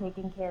 happy,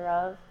 taken care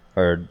of.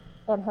 Heard.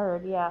 And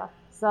heard, yeah.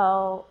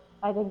 So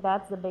I think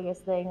that's the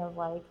biggest thing of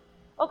like,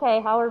 okay,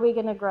 how are we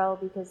going to grow?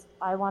 Because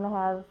I want to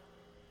have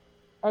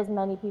as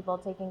many people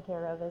taken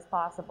care of as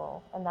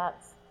possible. And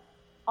that's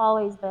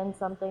always been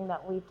something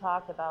that we've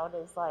talked about,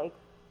 is like,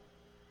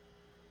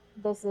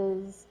 this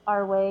is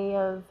our way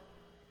of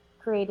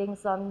creating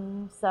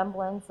some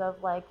semblance of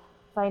like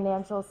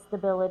financial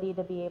stability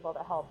to be able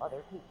to help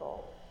other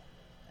people.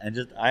 And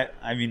just,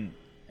 I mean,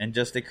 and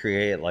just to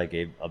create like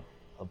a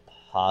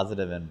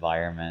positive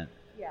environment.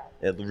 Yeah.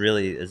 It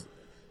really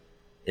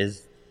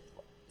is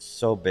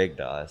so big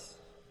to us.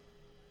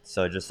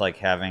 So just like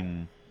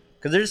having,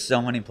 because there's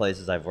so many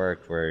places I've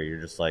worked where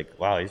you're just like,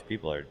 wow, these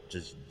people are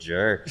just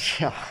jerks.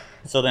 Yeah.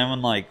 So then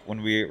when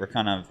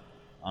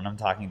I'm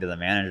talking to the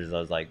managers, I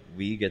was like,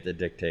 we get to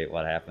dictate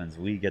what happens.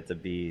 We get to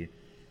be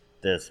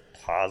this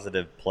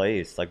positive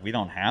place. Like, we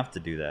don't have to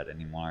do that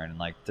anymore. And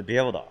like, to be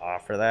able to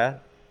offer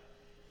that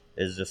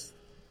is just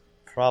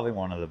probably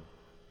one of the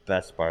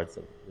best parts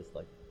of just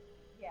like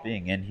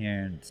being in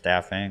here and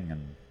staffing.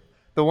 And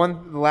the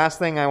last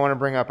thing I want to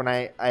bring up, and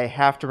I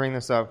have to bring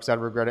this up because I'd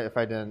regret it if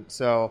I didn't.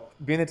 So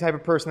being the type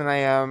of person that I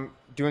am,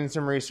 doing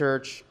some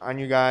research on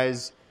you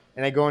guys,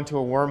 and I go into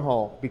a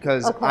wormhole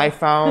because I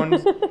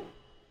found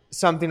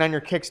something on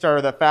your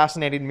Kickstarter that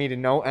fascinated me to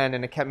no end,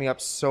 and it kept me up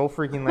so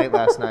freaking late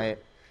last night.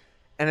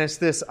 And it's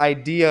this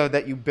idea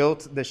that you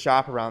built the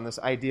shop around, this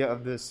idea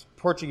of this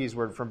Portuguese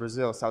word from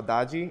Brazil,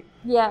 saudade.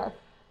 Yeah.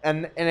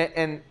 And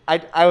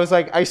I was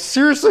like, I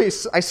swear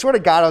to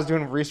God, I was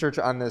doing research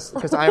on this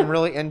because I'm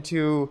really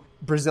into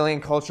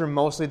Brazilian culture,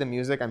 mostly the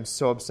music. I'm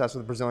so obsessed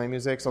with Brazilian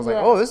music. So I was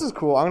like, oh, this is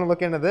cool. I'm going to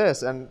look into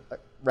this, and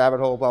rabbit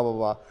hole, blah,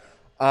 blah,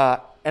 blah.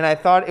 And I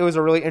thought it was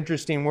a really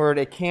interesting word.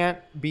 It can't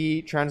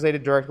be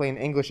translated directly in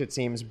English, it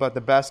seems, but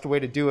the best way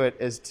to do it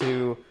is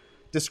to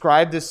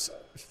describe this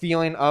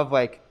feeling of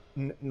like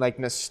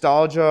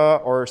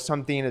nostalgia, or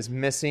something is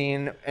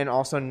missing, and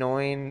also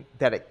knowing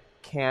that it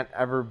can't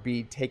ever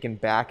be taken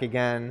back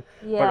again,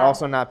 but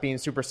also not being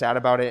super sad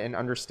about it and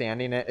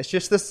understanding it. It's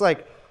just this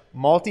like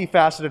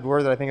multifaceted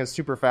word that I think is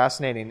super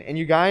fascinating. And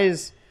you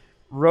guys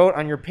wrote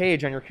on your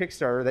page, on your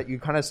Kickstarter, that you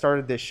kind of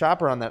started this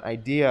shop around that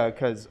idea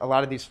because a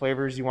lot of these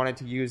flavors you wanted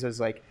to use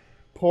as like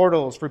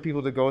portals for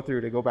people to go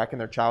through to go back in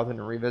their childhood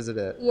and revisit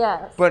it.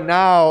 Yes. But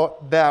now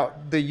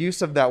that the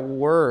use of that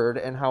word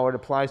and how it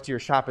applies to your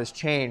shop has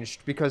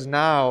changed, because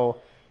now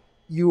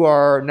you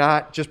are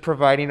not just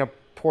providing a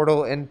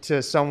portal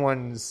into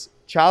someone's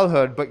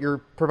childhood, but you're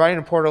providing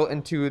a portal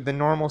into the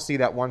normalcy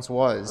that once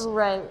was.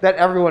 Right. That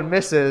everyone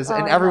misses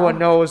and everyone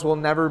knows will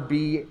never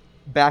be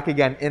back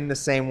again in the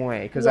same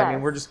way. Because I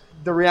mean,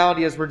 the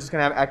reality is we're just going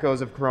to have echoes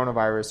of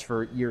coronavirus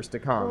for years to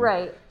come.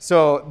 Right.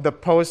 So the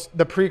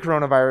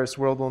pre-coronavirus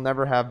world will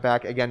never have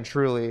back again,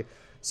 truly.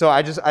 So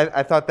I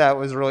thought that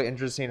was really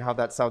interesting how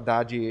that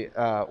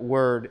saudade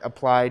word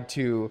applied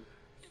to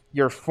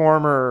your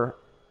former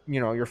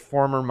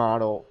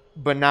model,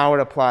 but now it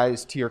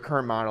applies to your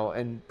current model,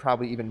 and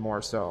probably even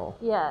more so.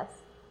 Yes.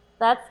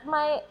 That's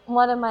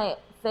one of my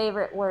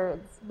favorite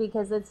words,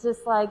 because it's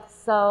just like,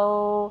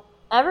 so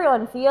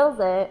everyone feels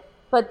it,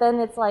 but then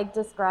it's like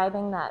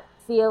describing that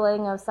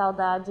feeling of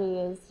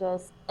saudade is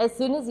just, as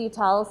soon as you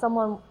tell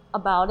someone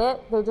about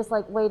it, they're just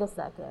like, wait a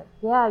second.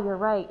 Yeah, you're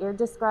right. You're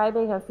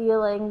describing a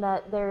feeling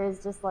that there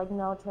is just like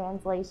no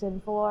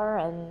translation for,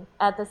 and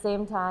at the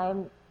same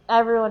time,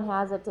 everyone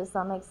has it to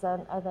some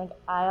extent. I think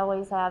I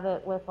always have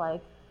it with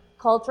like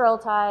cultural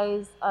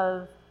ties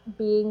of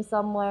being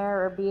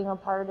somewhere or being a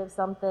part of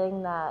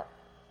something that,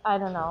 I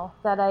don't know,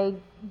 that I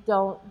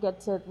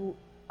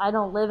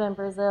don't live in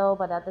Brazil,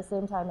 but at the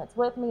same time, it's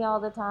with me all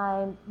the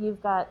time.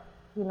 You've got,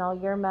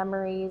 your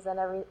memories and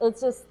everything. It's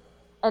just,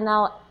 and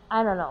now,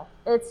 I don't know,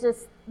 it's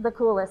just the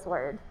coolest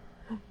word.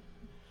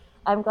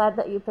 I'm glad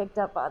that you picked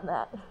up on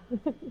that.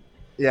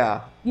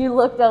 Yeah. You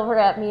looked over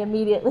at me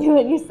immediately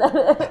when you said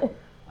it.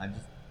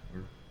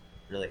 We're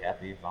really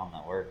happy you found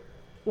that word.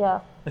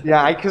 Yeah.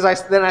 Yeah, because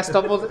I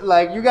stumbled,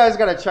 like, you guys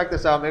got to check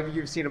this out. Maybe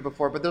you've seen it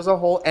before, but there's a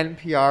whole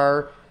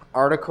NPR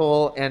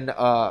article and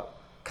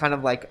kind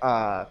of like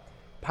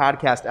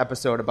podcast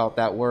episode about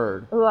that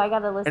word. Ooh, I got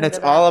to listen to that. And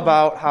it's all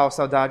about how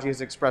saudade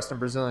is expressed in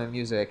Brazilian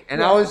music.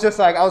 And I was just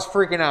like, I was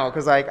freaking out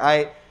because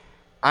like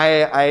I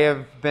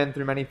have been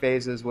through many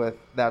phases with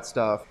that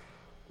stuff.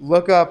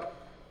 Look up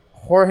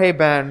Jorge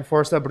Ben,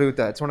 Força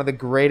Bruta. It's one of the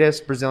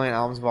greatest Brazilian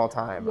albums of all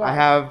time.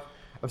 Yes.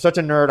 I'm such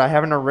a nerd. I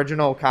have an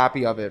original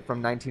copy of it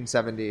from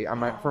 1970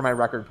 for my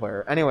record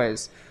player.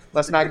 Anyways,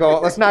 let's not go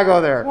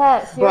there.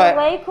 Yes, you're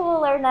way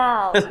cooler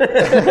now.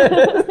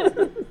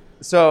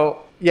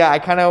 So yeah, I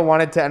kind of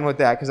wanted to end with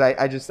that because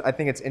I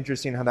think it's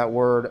interesting how that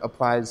word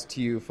applies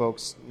to you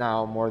folks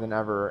now more than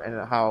ever,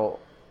 and how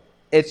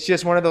it's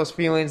just one of those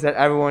feelings that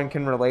everyone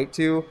can relate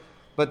to.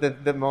 But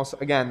the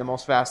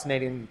most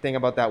fascinating thing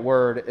about that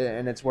word,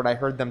 and it's what I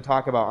heard them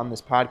talk about on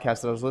this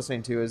podcast that I was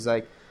listening to, is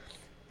like,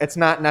 it's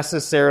not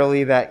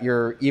necessarily that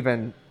you're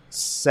even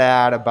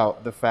sad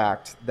about the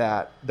fact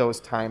that those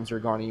times are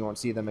gone and you won't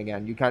see them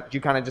again. You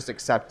kind of just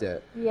accept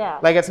it. Yeah.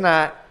 Like it's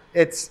not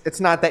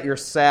that you're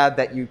sad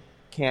that you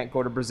can't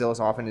go to Brazil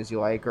as often as you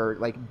like, or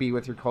like be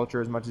with your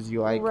culture as much as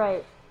you like.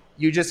 Right.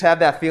 You just have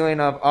that feeling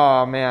of,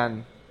 oh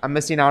man, I'm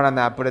missing out on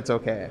that, but it's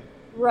okay.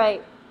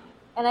 Right.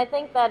 And I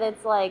think that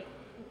it's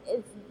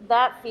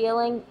that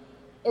feeling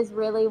is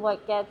really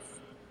what gets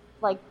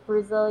like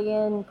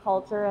Brazilian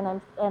culture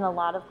and a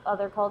lot of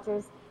other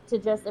cultures to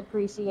just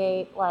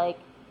appreciate like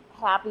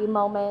happy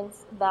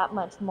moments that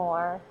much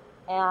more.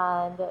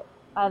 And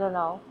I don't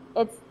know,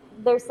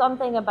 there's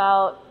something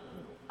about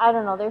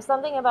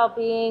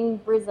being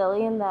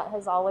Brazilian that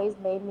has always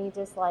made me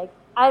just like,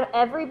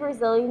 every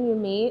Brazilian you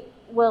meet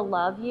will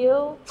love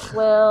you,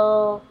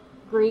 will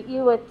greet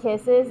you with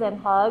kisses and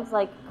hugs.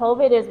 Like,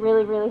 COVID is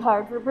really, really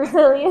hard for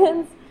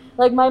Brazilians.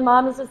 Like, my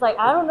mom is just like,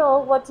 I don't know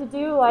what to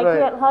do. I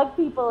can't hug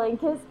people and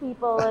kiss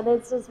people, and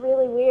it's just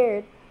really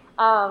weird.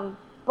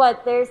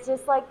 But there's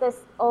just like this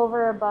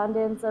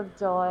overabundance of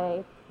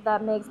joy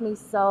that makes me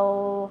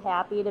so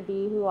happy to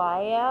be who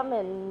I am,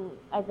 and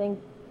I think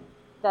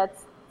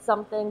that's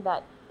something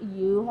that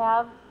you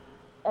have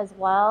as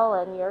well,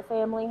 and your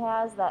family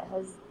has, that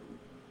has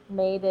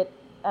made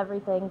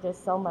everything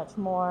just so much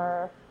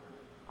more.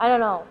 I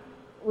don't know.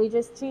 We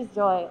just choose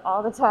joy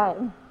all the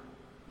time.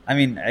 I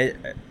mean,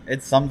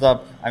 it sums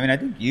up. I mean, I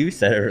think you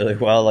said it really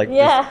well. Like,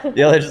 yeah,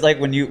 just like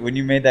when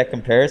you made that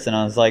comparison,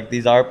 I was like,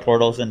 these are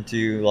portals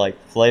into like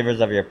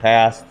flavors of your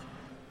past.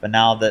 But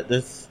now that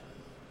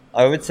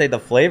I would say the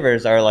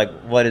flavors are like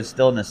what is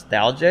still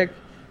nostalgic.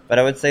 But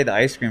I would say the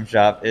ice cream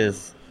shop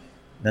is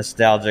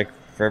nostalgic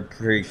for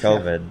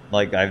pre-COVID.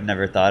 Like, I've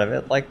never thought of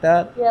it like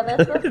that. Yeah,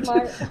 that's so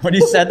smart. When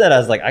you said that, I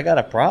was like, I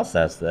gotta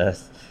process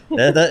this.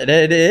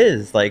 It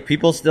is like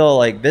people still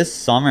like this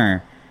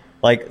summer.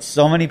 Like,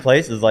 so many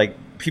places, like,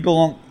 people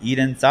won't eat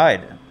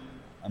inside.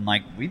 I'm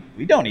like,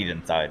 we don't eat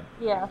inside.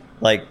 Yeah.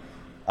 Like,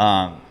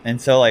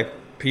 and so, like,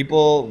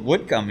 people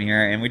would come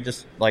here, and we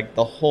just, like,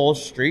 the whole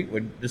street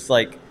would just,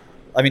 like,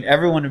 I mean,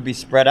 everyone would be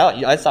spread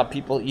out. I saw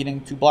people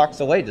eating 2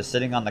 blocks away, just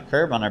sitting on the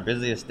curb on our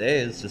busiest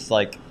days. Just,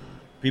 like,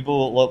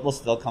 people will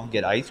still come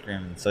get ice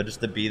cream. And so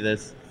just to be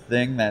this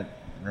thing that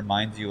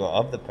reminds you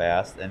of the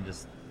past and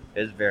just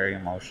is very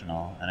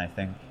emotional. And I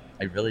think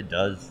it really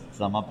does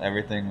sum up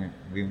everything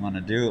we want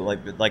to do.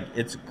 Like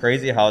it's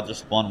crazy how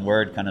just one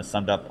word kind of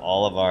summed up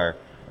all of our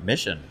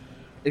mission.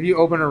 If you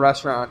open a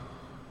restaurant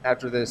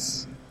after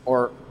this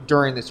or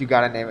during this, you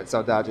got to name it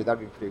Saudade. That'd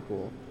be pretty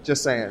cool.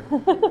 Just saying.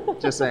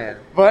 Just saying.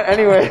 But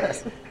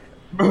anyways.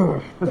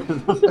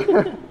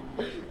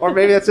 Or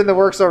maybe that's in the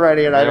works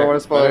already, and I don't want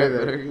to spoil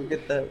anything.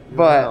 Get that.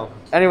 But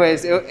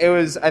anyways, it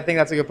was. I think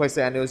that's a good place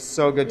to end. It was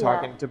so good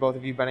talking to both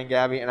of you, Ben and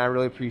Gabby, and I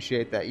really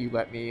appreciate that you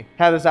let me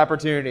have this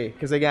opportunity.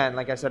 Because again,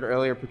 like I said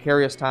earlier,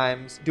 precarious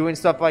times. Doing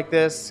stuff like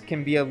this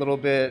can be a little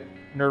bit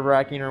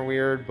nerve-wracking or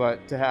weird,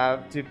 but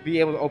to be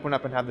able to open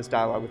up and have this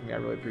dialogue with me, I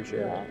really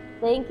appreciate it.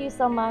 Thank you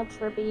so much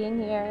for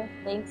being here.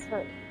 Thanks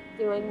for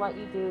doing what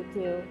you do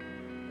too.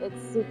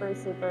 It's super,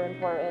 super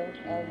important,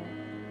 and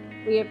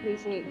we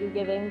appreciate you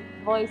giving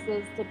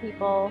voices to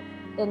people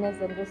in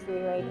this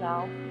industry right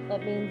now.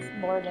 It means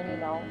more than you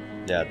know.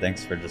 Yeah,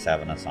 thanks for just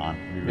having us on.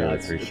 We really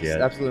appreciate it.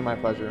 It's absolutely my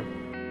pleasure.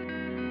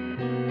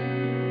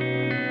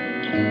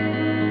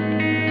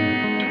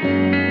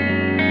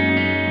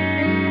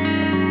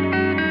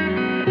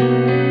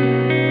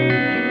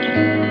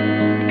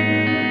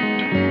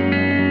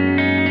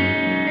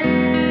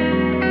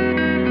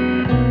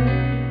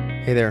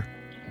 Hey there.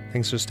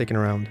 Thanks for sticking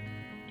around.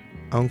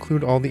 I'll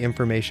include all the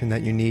information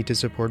that you need to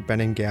support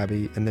Ben and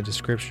Gabby in the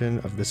description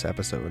of this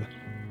episode.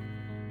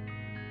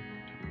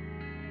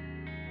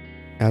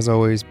 As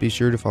always, be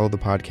sure to follow the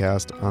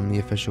podcast on the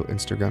official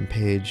Instagram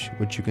page,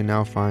 which you can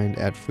now find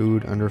at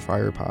Food Under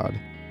Fire Pod.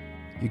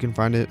 You can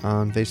find it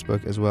on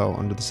Facebook as well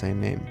under the same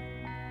name.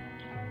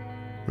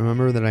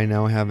 Remember that I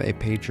now have a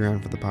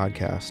Patreon for the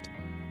podcast.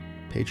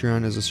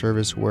 Patreon is a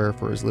service where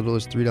for as little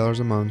as $3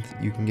 a month,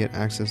 you can get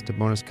access to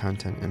bonus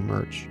content and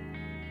merch.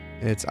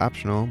 It's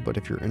optional, but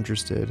if you're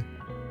interested,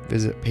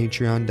 visit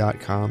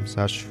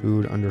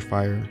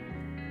patreon.com/foodunderfire.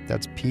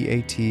 That's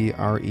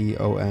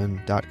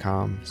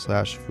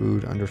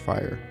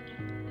patreon.com/foodunderfire.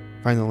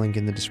 Find the link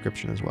in the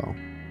description as well.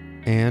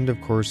 And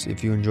of course,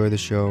 if you enjoy the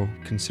show,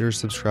 consider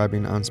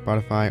subscribing on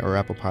Spotify or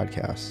Apple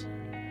Podcasts.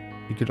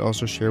 You could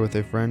also share with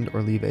a friend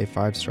or leave a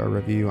 5-star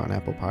review on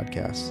Apple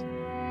Podcasts.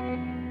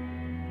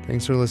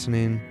 Thanks for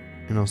listening,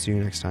 and I'll see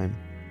you next time.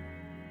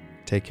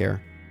 Take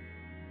care.